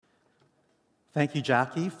Thank you,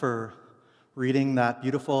 Jackie, for reading that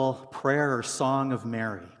beautiful prayer or song of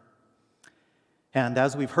Mary. And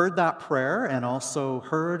as we've heard that prayer and also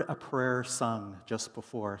heard a prayer sung just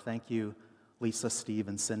before, thank you, Lisa, Steve,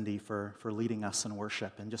 and Cindy, for leading us in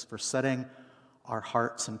worship and just for setting our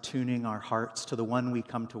hearts and tuning our hearts to the one we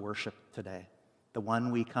come to worship today, the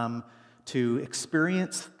one we come to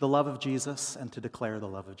experience the love of Jesus and to declare the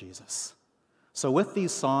love of Jesus. So with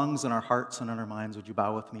these songs in our hearts and in our minds, would you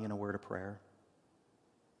bow with me in a word of prayer?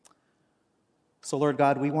 So, Lord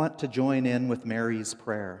God, we want to join in with Mary's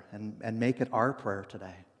prayer and make it our prayer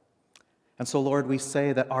today. And so, Lord, we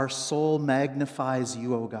say that our soul magnifies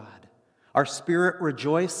you, O God. Our spirit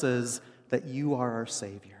rejoices that you are our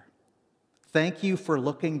Savior. Thank you for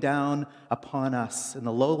looking down upon us in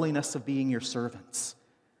the lowliness of being your servants.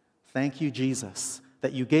 Thank you, Jesus,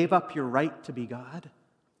 that you gave up your right to be God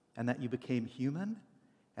and that you became human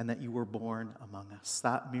and that you were born among us.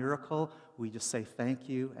 That miracle, we just say thank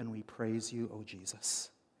you and we praise you, O Jesus.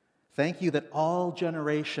 Thank you that all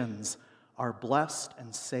generations are blessed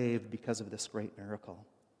and saved because of this great miracle.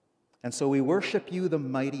 And so we worship you, the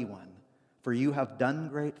mighty one, for you have done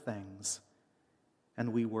great things,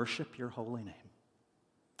 and we worship your holy name.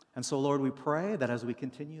 And so, Lord, we pray that as we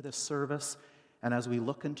continue this service and as we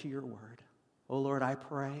look into your word, oh Lord, I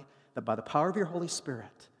pray that by the power of your Holy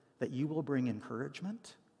Spirit, that you will bring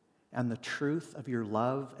encouragement and the truth of your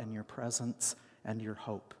love and your presence and your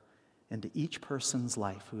hope into each person's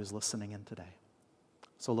life who is listening in today.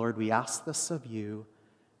 So, Lord, we ask this of you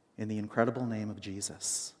in the incredible name of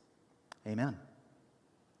Jesus. Amen.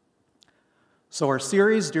 So our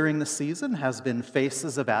series during the season has been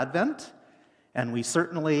Faces of Advent, and we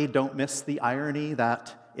certainly don't miss the irony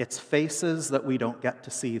that it's faces that we don't get to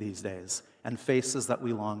see these days and faces that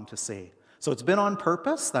we long to see. So it's been on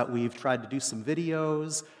purpose that we've tried to do some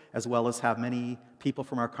videos as well as have many people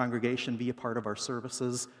from our congregation be a part of our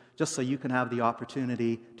services, just so you can have the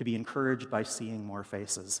opportunity to be encouraged by seeing more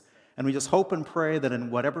faces. And we just hope and pray that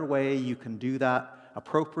in whatever way you can do that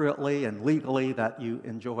appropriately and legally, that you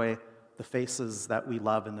enjoy the faces that we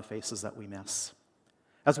love and the faces that we miss.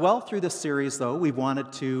 As well, through this series, though, we've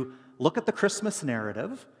wanted to look at the Christmas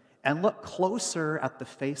narrative and look closer at the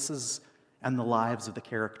faces and the lives of the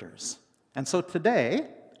characters. And so today,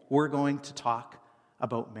 we're going to talk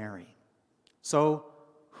about Mary. So,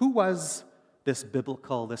 who was this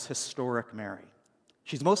biblical, this historic Mary?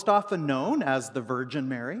 She's most often known as the Virgin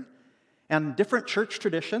Mary, and different church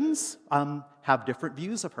traditions have different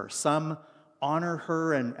views of her. Some honor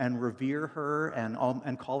her and revere her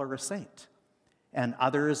and call her a saint. And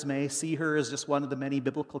others may see her as just one of the many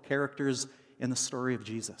biblical characters in the story of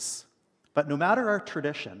Jesus. But no matter our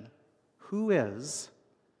tradition, who is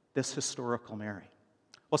this historical Mary?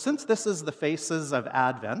 Well, since this is the Faces of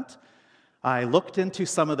Advent, I looked into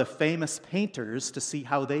some of the famous painters to see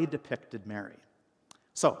how they depicted Mary.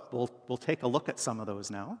 So we'll take a look at some of those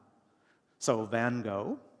now. So Van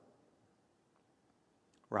Gogh,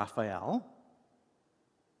 Raphael,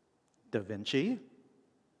 Da Vinci,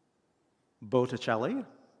 Botticelli,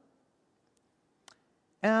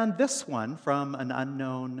 and this one from an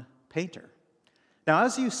unknown painter. Now,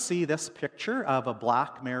 as you see this picture of a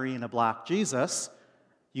black Mary and a black Jesus,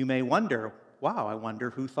 you may wonder, wow, I wonder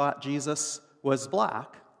who thought Jesus was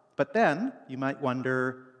black. But then you might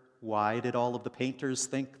wonder, why did all of the painters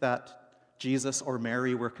think that Jesus or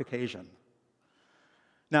Mary were Caucasian?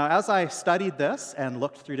 Now, as I studied this and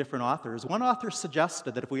looked through different authors, one author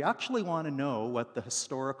suggested that if we actually want to know what the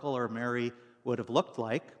historical or Mary would have looked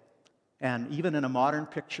like, and even in a modern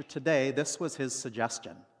picture today, this was his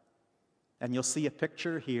suggestion. And you'll see a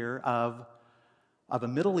picture here of a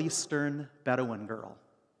Middle Eastern Bedouin girl.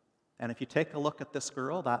 And if you take a look at this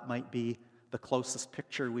girl, that might be the closest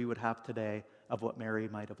picture we would have today of what Mary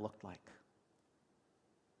might have looked like.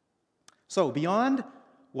 So beyond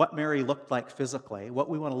what Mary looked like physically, what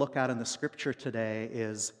we want to look at in the scripture today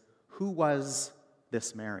is, who was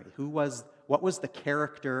this Mary? What was the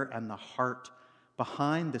character and the heart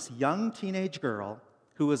behind this young teenage girl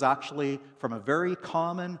who was actually from a very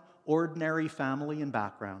common, ordinary family and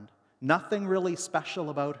background? Nothing really special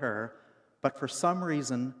about her, but for some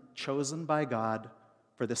reason chosen by God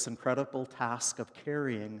for this incredible task of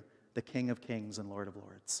carrying the King of Kings and Lord of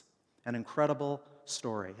Lords. An incredible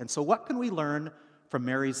story. And so what can we learn from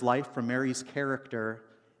Mary's life, from Mary's character,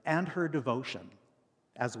 and her devotion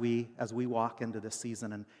as we walk into this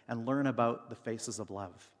season and learn about the faces of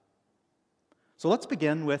love? So let's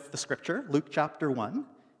begin with the scripture, Luke chapter 1,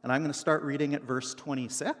 and I'm going to start reading at verse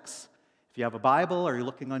 26. If you have a Bible or you're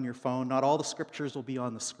looking on your phone, not all the scriptures will be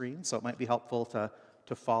on the screen, so it might be helpful to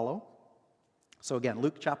follow. So again,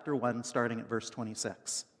 Luke chapter 1, starting at verse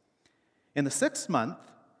 26. In the 6th month,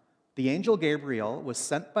 the angel Gabriel was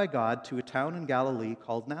sent by God to a town in Galilee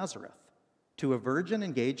called Nazareth, to a virgin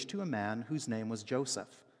engaged to a man whose name was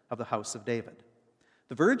Joseph, of the house of David.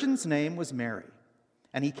 The virgin's name was Mary,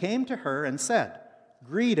 and he came to her and said,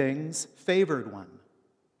 "Greetings, favored one.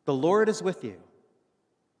 The Lord is with you."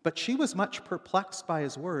 But she was much perplexed by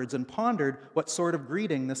his words and pondered what sort of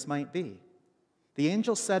greeting this might be. The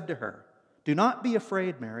angel said to her, "Do not be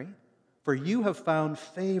afraid, Mary, for you have found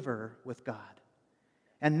favor with God.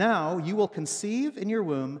 And now you will conceive in your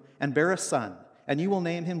womb and bear a son, and you will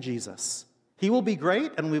name him Jesus. He will be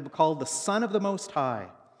great and will be called the Son of the Most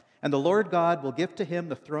High. And the Lord God will give to him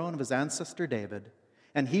the throne of his ancestor David,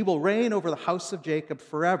 and he will reign over the house of Jacob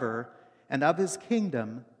forever, and of his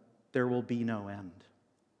kingdom there will be no end."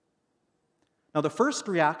 Now, the first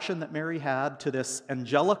reaction that Mary had to this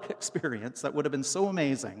angelic experience that would have been so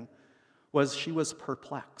amazing was she was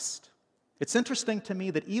perplexed. It's interesting to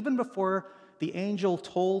me that even before the angel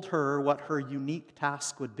told her what her unique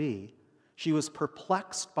task would be, she was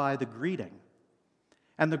perplexed by the greeting.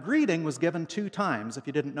 And the greeting was given 2 times, if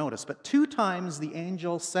you didn't notice, but 2 times the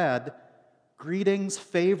angel said, "Greetings,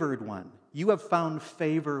 favored one. You have found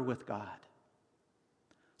favor with God."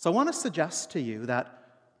 So I want to suggest to you that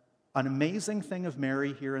an amazing thing of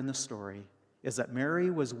Mary here in the story is that Mary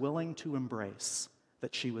was willing to embrace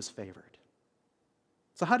that she was favored.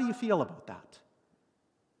 So how do you feel about that?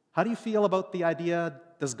 How do you feel about the idea,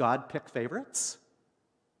 does God pick favorites?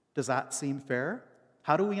 Does that seem fair?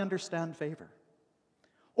 How do we understand favor?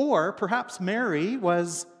 Or perhaps Mary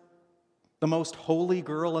was the most holy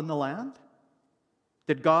girl in the land?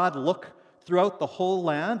 Did God look throughout the whole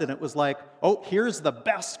land and it was like, oh, here's the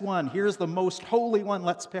best one, here's the most holy one,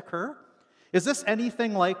 let's pick her? Is this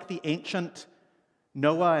anything like the ancient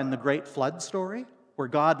Noah and the great flood story, where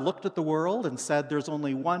God looked at the world and said, there's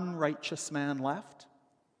only one righteous man left?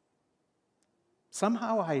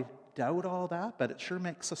 Somehow I doubt all that, but it sure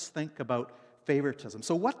makes us think about favoritism.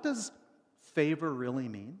 So what does favor really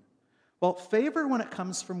mean? Well, favor, when it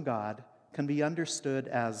comes from God, can be understood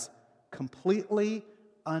as completely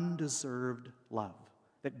undeserved love.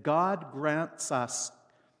 That God grants us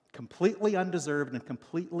completely undeserved and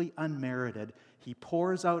completely unmerited. He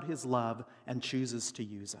pours out his love and chooses to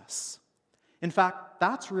use us. In fact,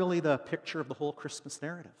 that's really the picture of the whole Christmas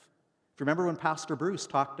narrative. If you remember when Pastor Bruce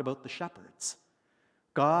talked about the shepherds,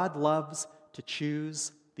 God loves to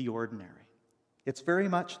choose the ordinary. It's very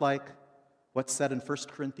much like what's said in 1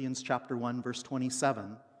 Corinthians chapter 1, verse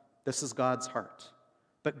 27. This is God's heart.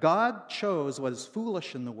 But God chose what is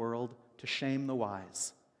foolish in the world to shame the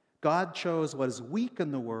wise. God chose what is weak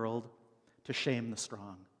in the world to shame the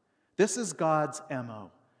strong. This is God's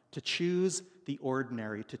MO, to choose the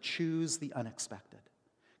ordinary, to choose the unexpected.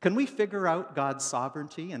 Can we figure out God's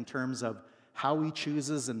sovereignty in terms of how he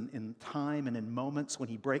chooses in time and in moments when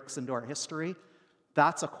he breaks into our history?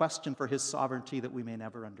 That's a question for his sovereignty that we may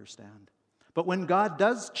never understand. But when God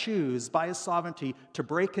does choose by his sovereignty to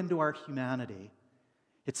break into our humanity,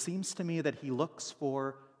 it seems to me that he looks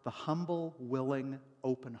for the humble, willing,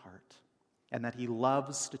 open heart, and that he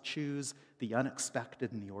loves to choose the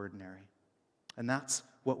unexpected and the ordinary. And that's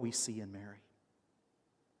what we see in Mary.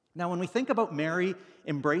 Now, when we think about Mary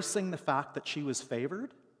embracing the fact that she was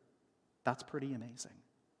favored, that's pretty amazing.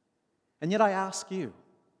 And yet I ask you,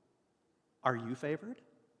 are you favored?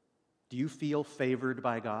 Do you feel favored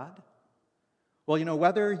by God? Well, you know,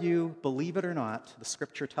 whether you believe it or not, the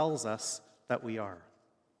scripture tells us that we are.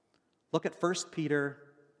 Look at 1 Peter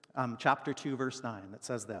chapter 2, verse 9. That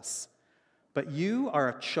says this, "But you are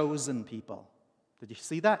a chosen people." Did you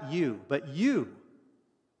see that? You. But you.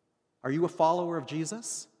 Are you a follower of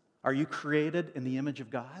Jesus? Are you created in the image of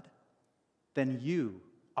God? Then you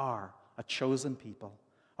are a chosen people,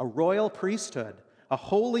 a royal priesthood, a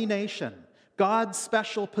holy nation, God's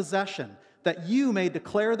special possession, that you may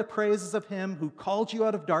declare the praises of him who called you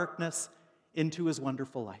out of darkness into his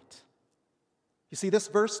wonderful light. You see, this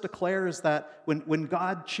verse declares that when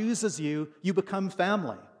God chooses you, you become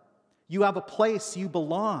family. You have a place, you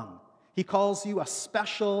belong. He calls you a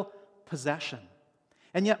special possession.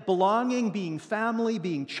 And yet belonging, being family,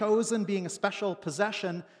 being chosen, being a special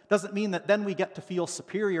possession, doesn't mean that then we get to feel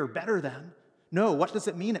superior, better than. No, what does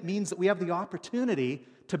it mean? It means that we have the opportunity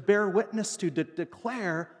to bear witness to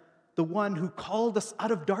declare the one who called us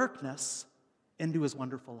out of darkness into his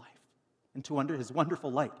wonderful life, into under his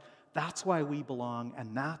wonderful light. That's why we belong,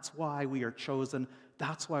 and that's why we are chosen.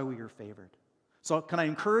 That's why we are favored. So can I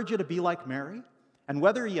encourage you to be like Mary? And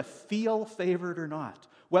whether you feel favored or not,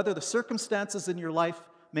 whether the circumstances in your life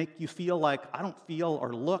make you feel like I don't feel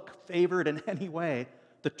or look favored in any way,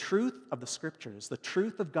 the truth of the scriptures, the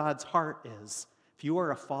truth of God's heart is, If you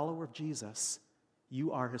are a follower of Jesus,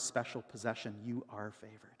 you are his special possession. You are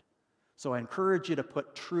favored. So I encourage you to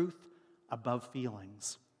put truth above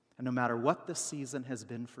feelings. And no matter what this season has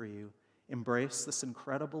been for you, embrace this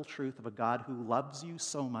incredible truth of a God who loves you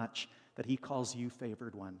so much that he calls you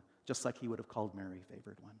favored one, just like he would have called Mary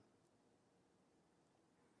favored one.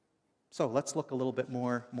 So let's look a little bit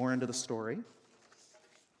more into the story.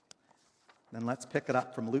 Then let's pick it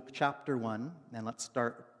up from Luke chapter 1, and let's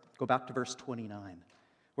go back to verse 29,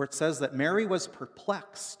 where it says that Mary was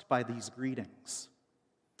perplexed by these greetings.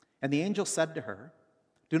 And the angel said to her,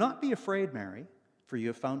 "Do not be afraid, Mary, for you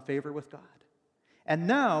have found favor with God. And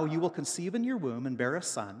now you will conceive in your womb and bear a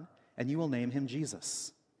son, and you will name him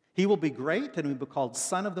Jesus. He will be great and will be called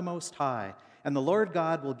Son of the Most High, and the Lord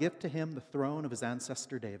God will give to him the throne of his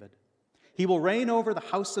ancestor David. He will reign over the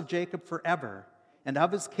house of Jacob forever, and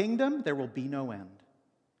of his kingdom there will be no end."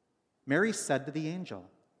 Mary said to the angel,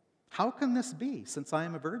 "How can this be, since I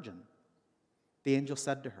am a virgin?" The angel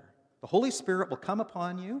said to her, "The Holy Spirit will come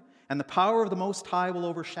upon you, and the power of the Most High will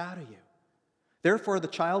overshadow you. Therefore, the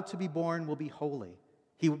child to be born will be holy.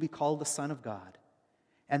 He will be called the Son of God.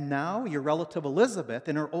 And now your relative Elizabeth,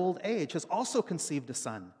 in her old age, has also conceived a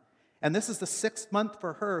son. And this is the 6th month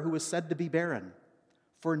for her who is said to be barren.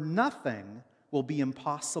 For nothing will be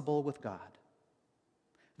impossible with God."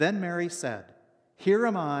 Then Mary said, "Here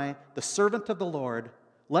am I, the servant of the Lord.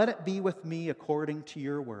 Let it be with me according to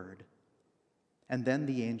your word." And then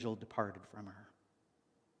the angel departed from her.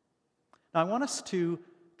 Now I want us to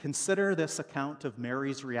consider this account of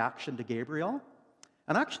Mary's reaction to Gabriel,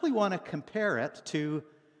 and I actually want to compare it to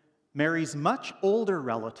Mary's much older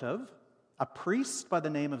relative, a priest by the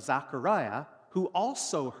name of Zachariah, who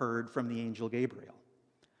also heard from the angel Gabriel.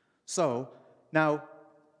 So, now,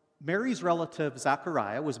 Mary's relative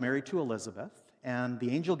Zachariah was married to Elizabeth, and the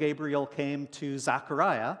angel Gabriel came to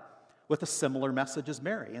Zachariah with a similar message as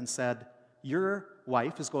Mary and said, "Your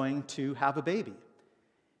wife is going to have a baby."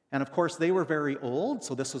 And of course, they were very old,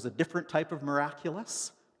 so this was a different type of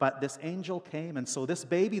miraculous, but this angel came, and so this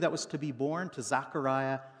baby that was to be born to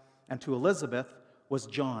Zachariah and to Elizabeth was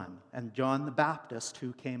John, and John the Baptist,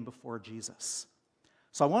 who came before Jesus.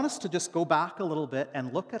 So I want us to just go back a little bit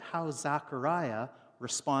and look at how Zachariah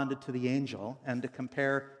responded to the angel and to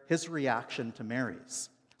compare his reaction to Mary's.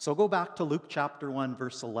 So go back to Luke chapter 1,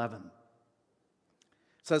 verse 11.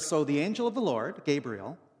 It says, "So the angel of the Lord,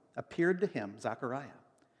 Gabriel, appeared to him, Zachariah,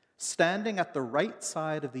 standing at the right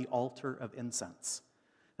side of the altar of incense."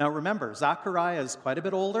 Now remember, Zachariah is quite a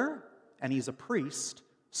bit older, and he's a priest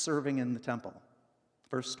serving in the temple.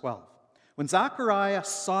 Verse 12. "When Zachariah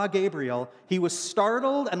saw Gabriel, he was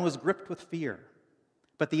startled and was gripped with fear.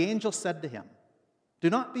 But the angel said to him, 'Do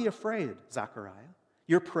not be afraid, Zachariah.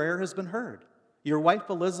 Your prayer has been heard. Your wife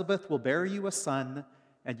Elizabeth will bear you a son,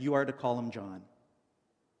 and you are to call him John.'"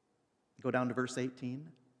 Go down to verse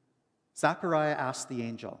 18. Zachariah asked the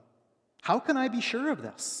angel, "How can I be sure of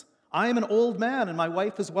this? I am an old man, and my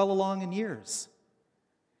wife is well along in years."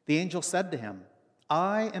 The angel said to him,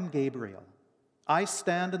 "I am Gabriel. I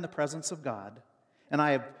stand in the presence of God, and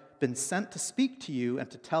I have been sent to speak to you and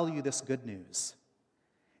to tell you this good news.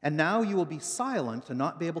 And now you will be silent and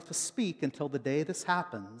not be able to speak until the day this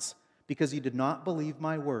happens, because you did not believe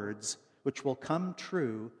my words, which will come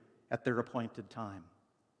true at their appointed time."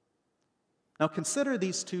 Now consider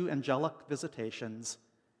these two angelic visitations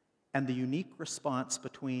and the unique response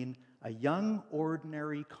between a young,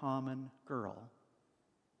 ordinary, common girl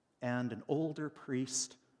and an older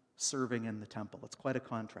priest serving in the temple. It's quite a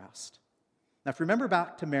contrast. Now, if you remember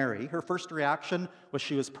back to Mary, her first reaction was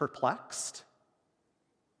she was perplexed.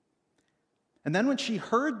 And then when she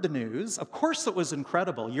heard the news, of course it was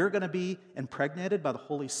incredible. You're going to be impregnated by the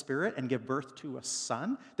Holy Spirit and give birth to a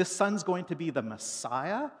son. This son's going to be the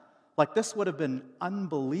Messiah. Like, this would have been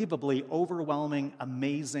unbelievably overwhelming,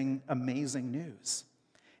 amazing, amazing news.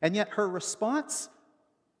 And yet her response,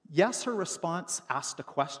 yes, her response asked a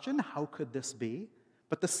question, how could this be?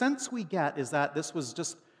 But the sense we get is that this was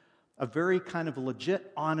just a very kind of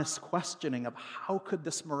legit, honest questioning of how could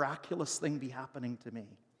this miraculous thing be happening to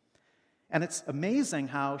me? And it's amazing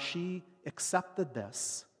how she accepted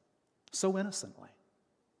this so innocently,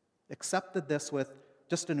 accepted this with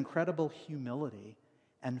just an incredible humility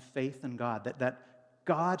and faith in God, that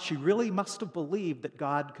God, she really must have believed that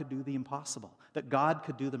God could do the impossible, that God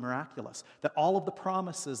could do the miraculous, that all of the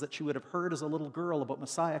promises that she would have heard as a little girl about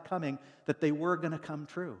Messiah coming, that they were going to come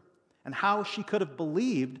true. And how she could have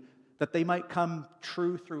believed that they might come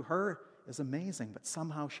true through her is amazing, but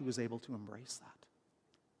somehow she was able to embrace that.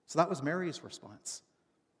 So that was Mary's response.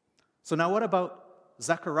 So now what about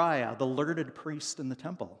Zechariah, the learned priest in the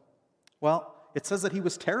temple? Well, it says that he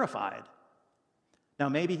was terrified. Now,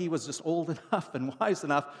 maybe he was just old enough and wise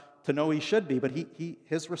enough to know he should be, but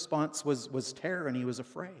his response was terror, and he was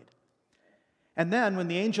afraid. And then when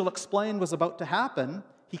the angel explained what was about to happen,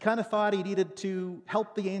 he kind of thought he needed to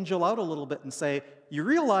help the angel out a little bit and say, you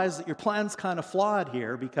realize that your plan's kind of flawed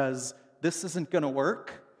here because this isn't going to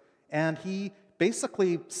work. And he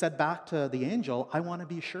basically said back to the angel, I want to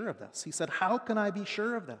be sure of this. He said, how can I be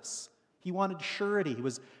sure of this? He wanted surety. He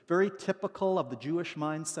was very typical of the Jewish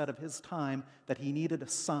mindset of his time that he needed a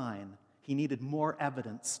sign. He needed more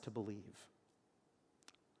evidence to believe.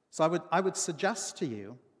 So I would suggest to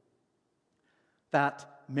you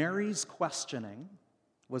that Mary's questioning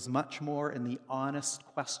was much more in the honest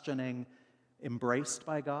questioning embraced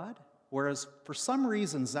by God, whereas for some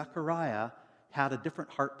reason Zechariah had a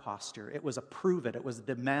different heart posture. It was a prove it. It was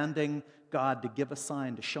demanding God to give a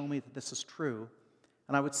sign to show me that this is true.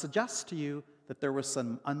 And I would suggest to you that there was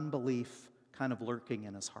some unbelief kind of lurking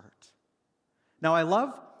in his heart. Now, I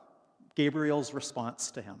love Gabriel's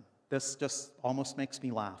response to him. This just almost makes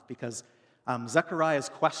me laugh because Zechariah is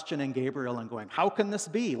questioning Gabriel and going, how can this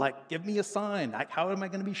be? Like, give me a sign. How am I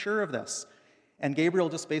going to be sure of this? And Gabriel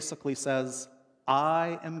just basically says,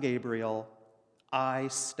 I am Gabriel. I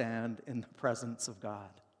stand in the presence of God.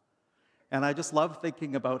 And I just love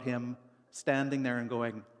thinking about him standing there and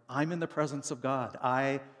going, I'm in the presence of God.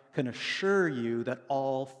 I can assure you that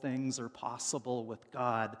all things are possible with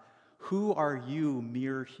God. Who are you,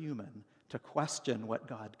 mere human, to question what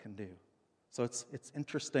God can do? So it's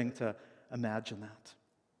interesting to imagine that.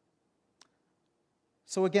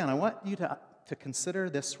 So again, I want you to consider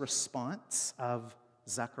this response of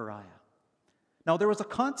Zechariah. Now, there was a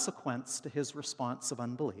consequence to his response of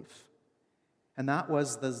unbelief, and that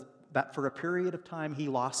was that for a period of time he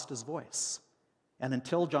lost his voice. And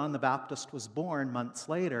until John the Baptist was born months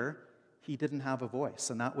later, he didn't have a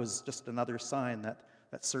voice, and that was just another sign that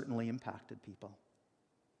certainly impacted people.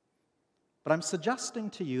 But I'm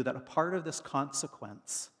suggesting to you that a part of this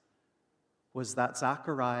consequence was that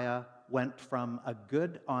Zechariah went from a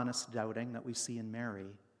good, honest doubting that we see in Mary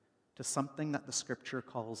to something that the Scripture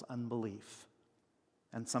calls unbelief,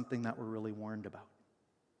 and something that we're really warned about.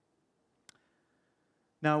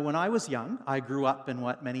 Now, when I was young, I grew up in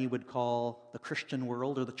what many would call the Christian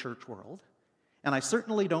world or the church world. And I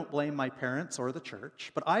certainly don't blame my parents or the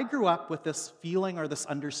church, but I grew up with this feeling or this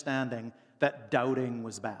understanding that doubting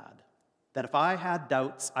was bad. That if I had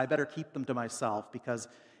doubts, I better keep them to myself, because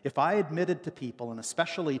if I admitted to people, and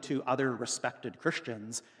especially to other respected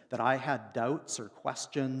Christians, that I had doubts or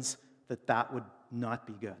questions, that would not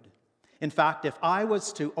be good. In fact, if I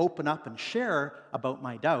was to open up and share about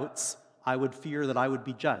my doubts, I would fear that I would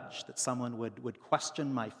be judged, that someone would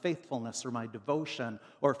question my faithfulness or my devotion,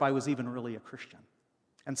 or if I was even really a Christian.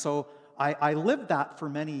 And so I lived that for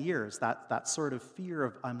many years, that sort of fear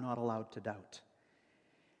of I'm not allowed to doubt.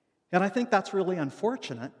 And I think that's really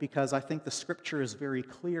unfortunate, because I think the Scripture is very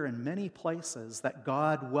clear in many places that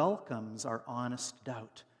God welcomes our honest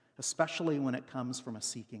doubt, especially when it comes from a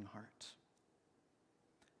seeking heart.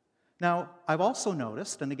 Now, I've also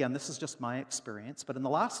noticed, and again, this is just my experience, but in the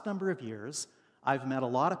last number of years, I've met a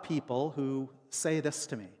lot of people who say this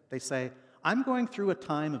to me. They say, I'm going through a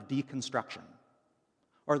time of deconstruction.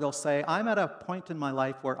 Or they'll say, I'm at a point in my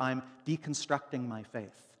life where I'm deconstructing my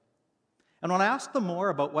faith. And when I ask them more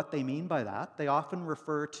about what they mean by that, they often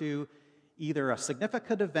refer to either a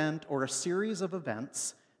significant event or a series of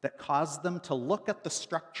events that cause them to look at the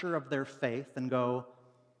structure of their faith and go,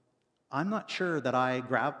 I'm not sure that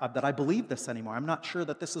I believe this anymore. I'm not sure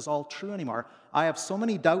that this is all true anymore. I have so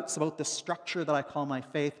many doubts about this structure that I call my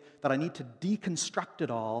faith that I need to deconstruct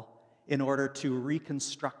it all in order to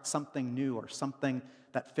reconstruct something new or something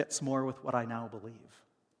that fits more with what I now believe.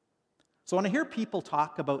 So when I hear people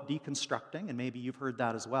talk about deconstructing, and maybe you've heard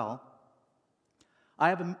that as well, I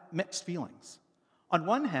have mixed feelings. On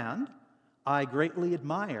one hand, I greatly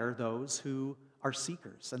admire those who are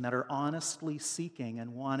seekers and that are honestly seeking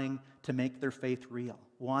and wanting to make their faith real,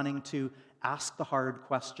 wanting to ask the hard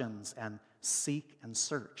questions and seek and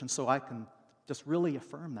search. And so I can just really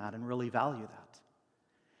affirm that and really value that.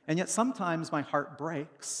 And yet sometimes my heart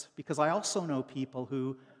breaks because I also know people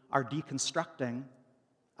who are deconstructing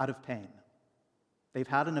out of pain. They've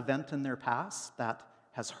had an event in their past that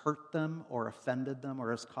has hurt them or offended them or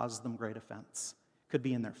has caused them great offense. Could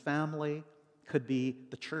be in their family, could be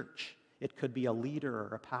the church. It could be a leader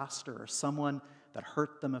or a pastor or someone that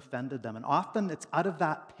hurt them, offended them. And often it's out of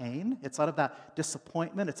that pain, it's out of that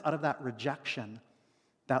disappointment, it's out of that rejection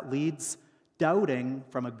that leads doubting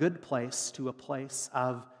from a good place to a place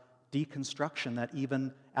of deconstruction that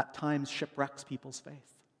even at times shipwrecks people's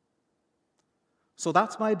faith. So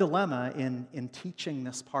that's my dilemma in teaching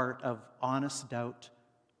this part of honest doubt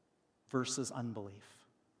versus unbelief.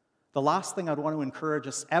 The last thing I'd want to encourage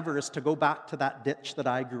us ever is to go back to that ditch that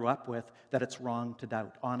I grew up with, that it's wrong to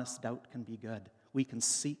doubt. Honest doubt can be good. We can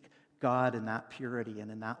seek God in that purity and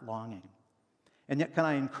in that longing. And yet, can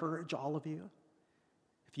I encourage all of you?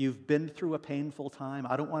 If you've been through a painful time,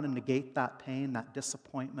 I don't want to negate that pain, that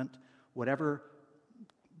disappointment, whatever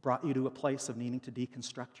brought you to a place of needing to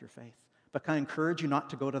deconstruct your faith. But can I encourage you not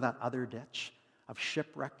to go to that other ditch of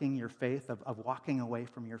shipwrecking your faith, of walking away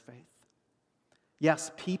from your faith?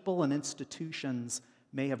 Yes, people and institutions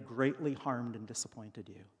may have greatly harmed and disappointed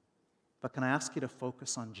you. But can I ask you to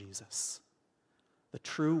focus on Jesus, the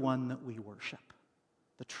true one that we worship,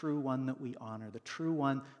 the true one that we honor, the true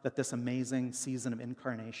one that this amazing season of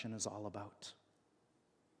incarnation is all about,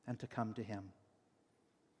 and to come to him.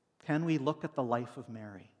 Can we look at the life of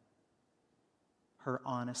Mary, her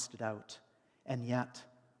honest doubt, and yet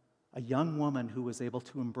a young woman who was able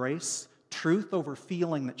to embrace truth over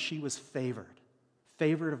feeling that she was favored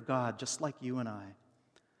of God, just like you and I.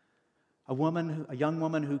 A young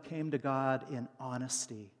woman who came to God in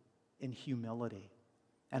honesty, in humility,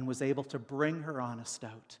 and was able to bring her honest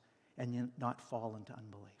doubt and yet not fall into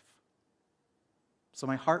unbelief. So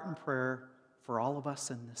my heart and prayer for all of us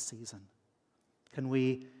in this season, can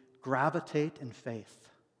we gravitate in faith,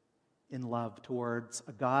 in love towards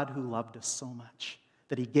a God who loved us so much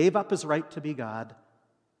that he gave up his right to be God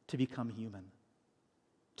to become human,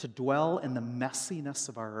 to dwell in the messiness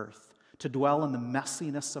of our earth, to dwell in the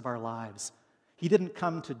messiness of our lives. He didn't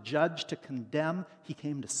come to judge, to condemn. He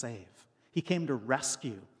came to save. He came to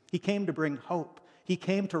rescue. He came to bring hope. He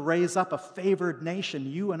came to raise up a favored nation,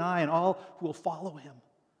 you and I and all who will follow him.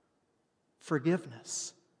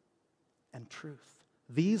 Forgiveness and truth.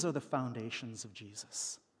 These are the foundations of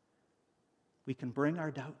Jesus. We can bring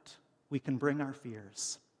our doubt. We can bring our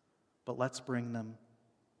fears. But let's bring them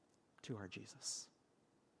to our Jesus.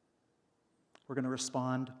 We're going to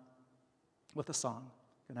respond with a song.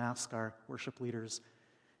 I'm going to ask our worship leaders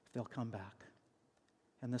if they'll come back.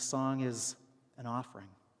 And this song is an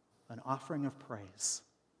offering of praise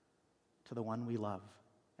to the one we love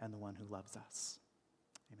and the one who loves us.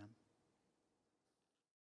 Amen.